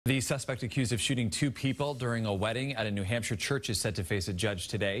The suspect accused of shooting two people during a wedding at a New Hampshire church is set to face a judge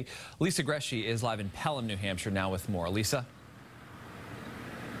today. Lisa Gresci is live in Pelham, New Hampshire now with more. Lisa?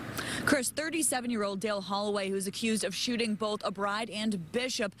 Chris, 37-year-old Dale Holloway, who's accused of shooting both a bride and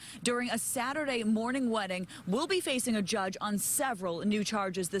bishop during a Saturday morning wedding, will be facing a judge on several new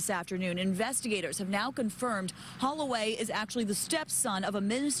charges this afternoon. Investigators have now confirmed Holloway is actually the stepson of a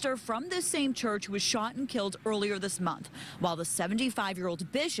minister from this same church who was shot and killed earlier this month. While the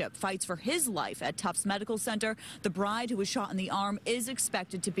 75-year-old bishop fights for his life at Tufts Medical Center, the bride who was shot in the arm is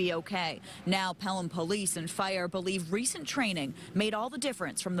expected to be okay. Now, Pelham police and fire believe recent training made all the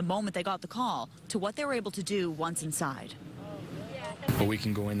difference from the moment they got the call to what they were able to do once inside. But we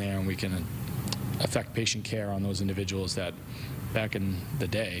can go in there and we can affect patient care on those individuals that back in the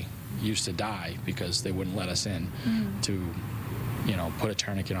day used to die because they wouldn't let us in to, put a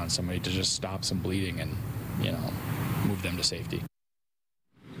tourniquet on somebody to just stop some bleeding and, move them to safety.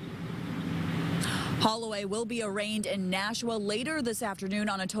 Holloway will be arraigned in Nashua later this afternoon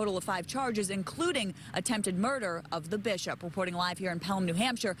on a total of 5 charges, including attempted murder of the bishop. Reporting live here in Pelham, New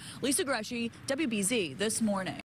Hampshire, Lisa Gresci, WBZ This Morning.